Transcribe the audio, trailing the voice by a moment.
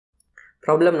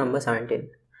Problem number 17.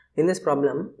 In this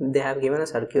problem, they have given a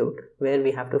circuit where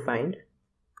we have to find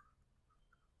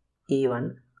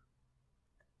E1,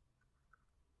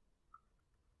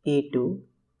 E2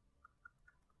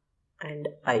 and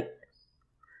I.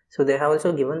 So they have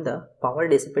also given the power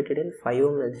dissipated in 5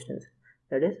 ohm resistance,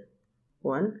 that is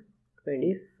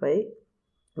 125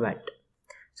 watt.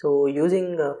 So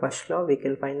using first law, we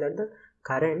can find that the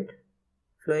current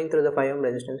flowing through the 5 ohm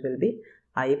resistance will be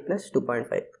I plus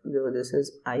 2.5. So this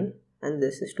is I and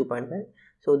this is 2.5.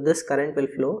 So this current will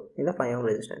flow in the 5 ohm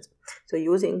resistance. So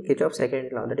using Kirchhoff's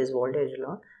second law, that is voltage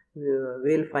law, we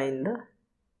will find the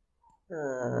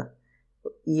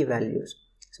E values.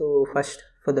 So first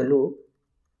for the loop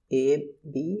A,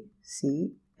 B,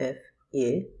 C, F,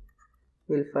 A,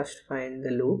 we'll first find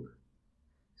the loop.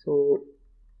 So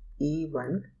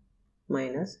E1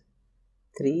 minus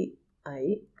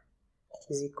 3I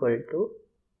is equal to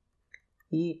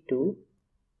E2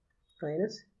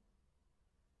 minus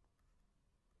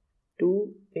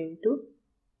 2 into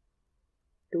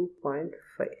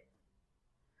 2.5.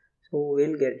 So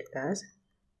we'll get it as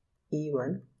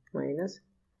E1 minus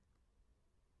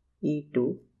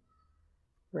E2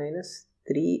 minus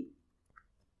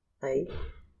 3I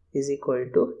is equal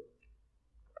to,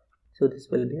 so this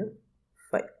will be a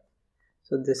 5.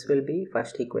 So this will be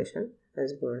first equation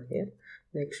as given here.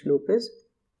 Next loop is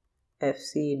F,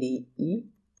 C, D, E,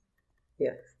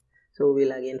 F. So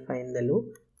we'll again find the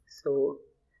loop. So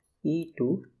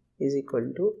E2 is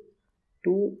equal to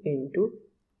 2 into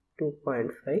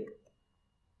 2.5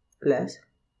 plus,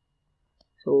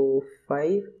 so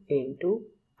 5 into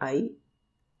I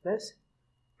plus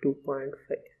 2.5.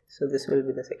 So this will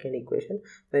be the second equation.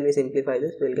 When we simplify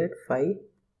this, we'll get 5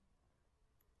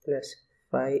 plus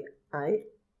 5I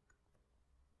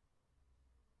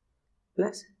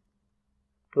plus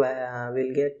 12,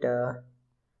 we'll get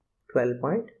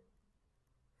 12.5.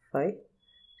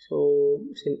 So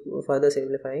further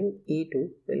simplifying,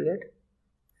 E2 will get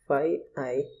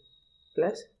 5I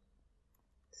plus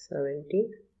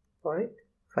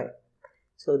 17.5.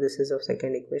 So this is our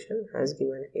second equation as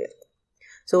given here.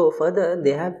 So further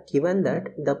they have given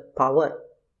that the power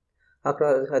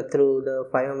across through the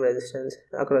 5 ohm resistance,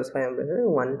 across 5 ohm resistance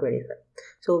 125.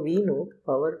 So we know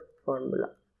power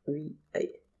formula VI.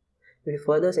 We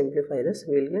further simplify this,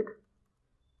 we will get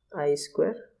I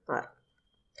square R.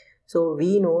 So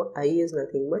we know I is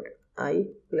nothing but I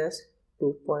plus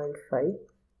 2.5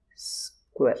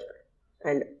 square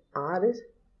and R is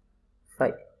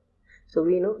 5. So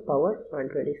we know power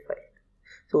 125.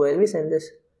 So when we send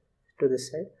this to this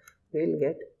side, we will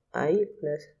get I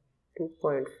plus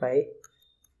 2.5,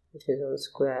 which is on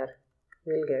square,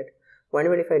 we will get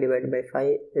 125 divided by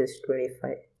 5 is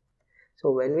 25.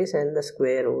 So when we send the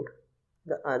square root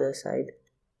the other side,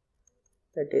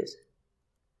 that is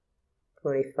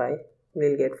 25, we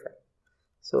will get 5.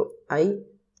 So I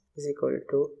is equal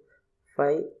to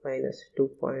 5 minus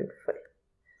 2.5.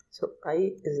 So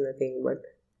I is nothing but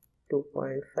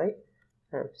 2.5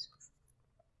 amps.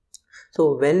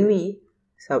 So when we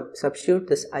substitute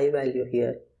this I value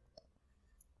here,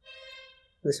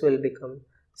 this will become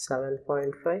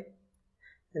 7.5,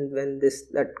 and when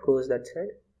that goes that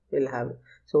side, we'll have,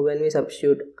 so when we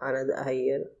substitute another I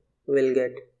here, we'll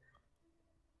get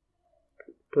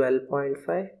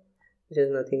 12.5, which is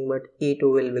nothing but E2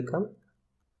 will become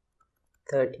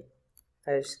 30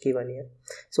 as given here.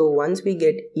 So once we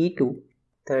get E2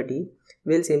 30,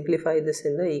 we'll simplify this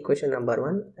in the equation number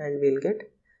 1 and we'll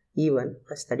get E1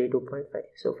 as 32.5.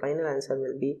 So final answer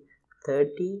will be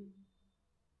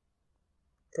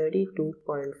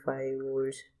 32.5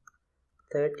 volts,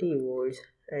 30 volts,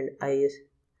 and I is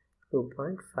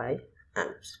 2.5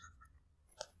 amps.